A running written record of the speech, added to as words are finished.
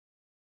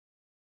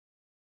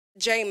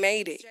Jay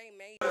made it.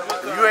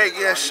 If you ain't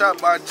getting shot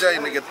by Jay,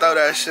 nigga, throw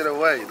that shit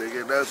away,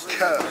 nigga. That's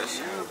cap.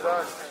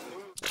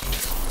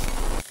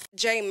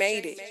 Jay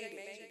made it.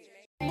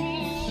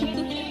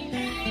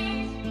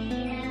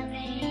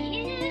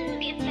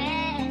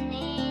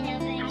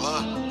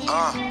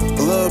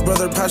 Little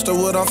brother patch the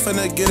wood, I'm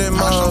finna get in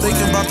mine.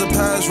 Thinking about the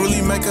past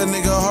really make a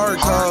nigga heart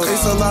cold.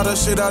 It's a lot of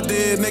shit I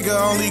did, nigga,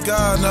 only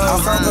God knows. I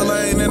found the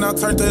lane and I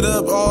turned it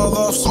up all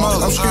off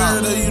smoke. I'm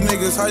scared of you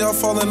niggas, how y'all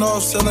falling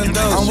off selling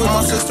dope. I'm with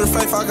my sister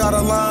Faith, I got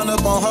a line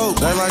up on hope.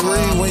 They like,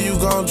 Reed, when you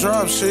gon'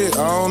 drop shit,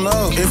 I don't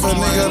know. If a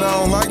nigga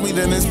don't like me,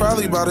 then it's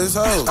probably about his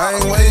hoe. I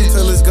ain't waiting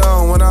till it's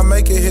gone, when I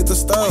make it hit the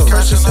stove.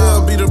 Fresh as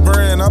hell be the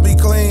brand, I be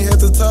clean head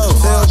to toe.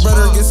 Tell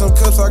brother get some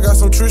cups, I got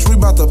some trish, we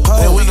bout to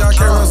pose. And we got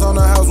cameras on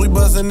the house, we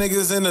buzzing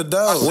niggas in the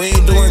dough. We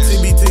ain't doing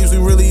TBTs,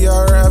 we really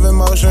are having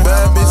motion.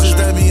 Bad bitches,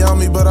 they be on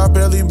me, but I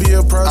barely be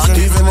approaching.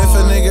 Even if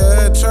a nigga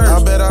at church,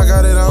 I bet I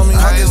got it on me.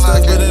 I get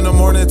stuck, but in the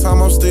morning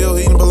time, I'm still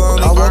eating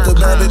bologna. I want the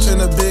bad bitch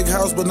in a big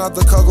house, but not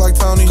the coke like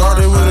Tony.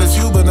 Started with a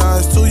few, but now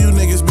it's two, you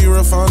niggas be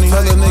real phony.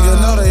 Tell a nigga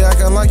know they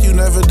acting like you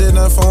never did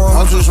nothing for them.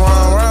 I'm just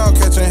running around,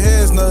 catching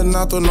heads, nothing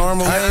out the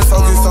normal. I ain't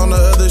focused on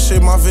the other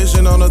shit, my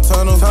vision on the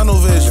tunnel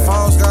vision.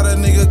 Phones got a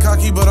nigga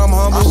cocky, but I'm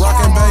humble.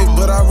 Rockin' bait,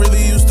 but I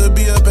really used to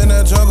be up in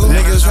that jungle.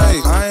 Niggas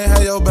hate, I ain't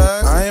had your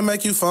back, I ain't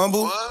make you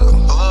fumble.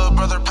 Little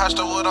brother patch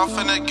the wood, I'm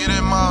finna get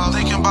in mine.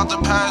 Thinking about the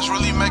past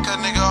really make a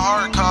nigga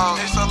heart cold.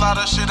 It's a lot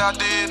of shit I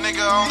did,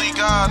 nigga, only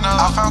God knows.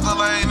 I found the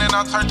lane and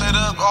I turned it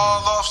up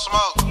all off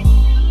smoke.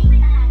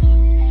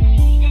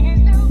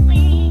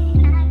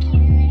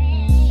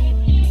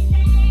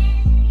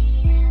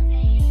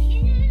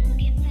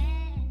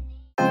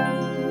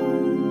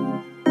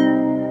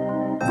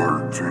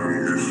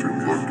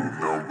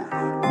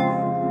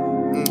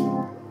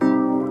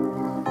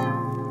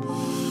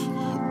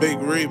 Big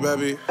Reed,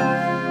 baby. I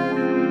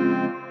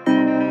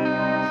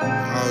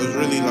was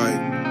really like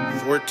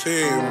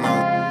 14 when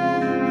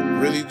I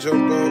really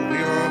jumped up, you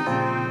know.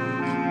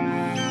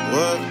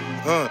 What?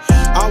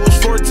 I was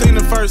 14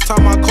 the first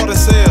time I caught a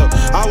cell.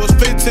 I was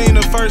 15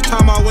 the first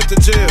time I went to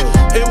jail.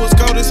 It was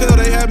cold as hell,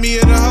 they had me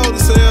in a holding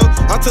cell.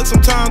 I took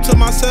some time to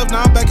myself,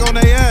 now I'm back on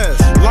they ass.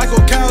 Like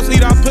what cows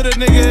eat, I put a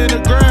nigga in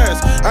the grass.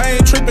 I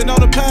ain't tripping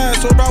on the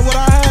past or about what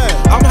I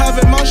had. I'm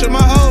having motion,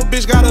 my old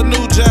bitch got a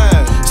new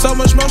jag. So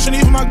much motion,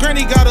 even my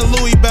granny got a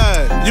Louis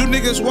bag. You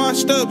niggas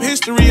washed up,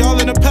 history all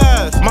in the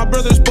past. My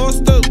brother's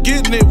bossed up,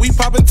 getting it, we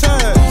popping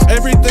tags.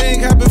 Everything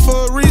happened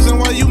for a reason,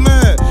 why you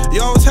mad?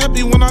 Y'all was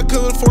happy when I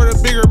could afford a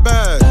bigger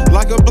bag.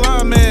 Like a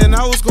blind man,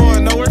 I was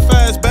going nowhere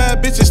fast.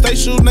 Bad bitches, stay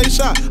shooting they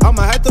shot,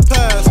 I'ma have to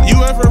pass.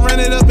 You ever ran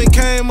it up and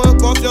came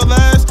up off your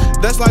last?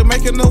 That's like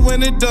making a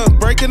winning dunk,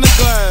 breaking the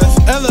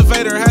glass.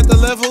 Elevator had to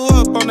level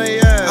up on they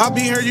ass. I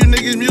be hearing you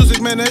niggas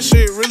music, man, that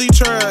shit really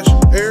trash.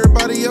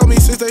 Everybody on me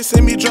since they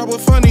see me drop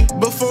with funny.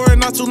 Before and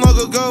not too long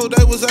ago,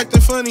 they was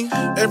acting funny.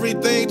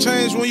 Everything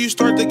changed when you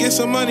start to get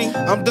some money.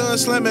 I'm done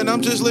slamming,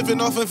 I'm just living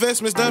off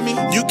investments, dummy.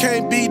 You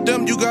can't be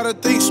dumb, you gotta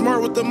think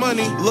smart with the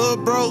money. Lil'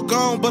 bro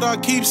gone, but I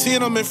keep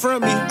seeing him in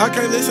front of me. I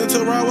can't listen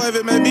to Rod Wave,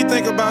 it made me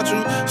think about you.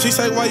 She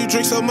say, why you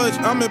drink so much?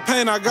 I'm in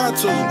pain, I got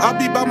to. I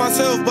be by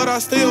myself, but I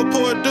still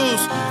pour a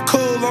deuce.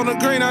 Cool on the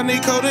green, I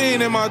need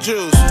codeine in my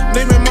juice.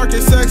 Neiman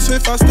Marcus sex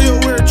if I still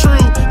wear it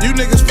true. You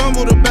niggas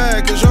fumble the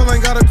bag, cause y'all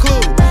ain't got a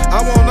clue.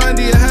 I want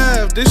 90 a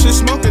half, this shit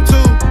smoking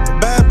too.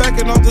 Bad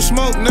backing off the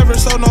smoke, never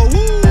saw no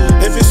woo.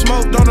 If it's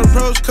smoke, don't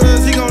approach,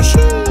 cause he gon'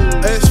 shoot.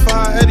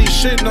 S5 Eddie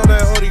shitting on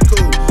that Audi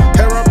cool.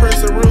 Hair I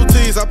press the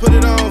routines, I put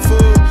it on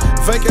food.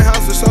 Vacant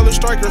houses, solar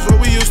strikers, what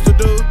we used to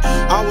do.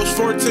 I was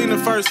 14 the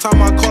first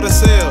time I caught a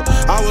cell.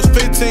 I was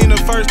 15 the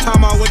first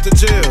time I went to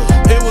jail.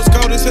 It was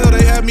cold as hell,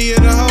 they had me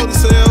in a holding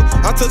cell.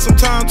 I took some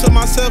time to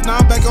myself, now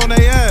I'm back on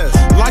they ass.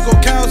 Like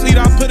what cows eat,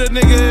 I put a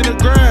nigga in the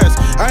grass.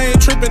 I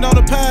ain't tripping on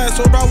the past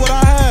or about what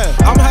I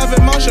had. I'm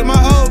having motion, my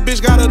old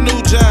bitch got a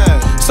new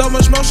jag. So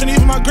much motion,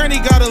 even my granny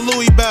got a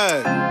Louis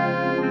bag.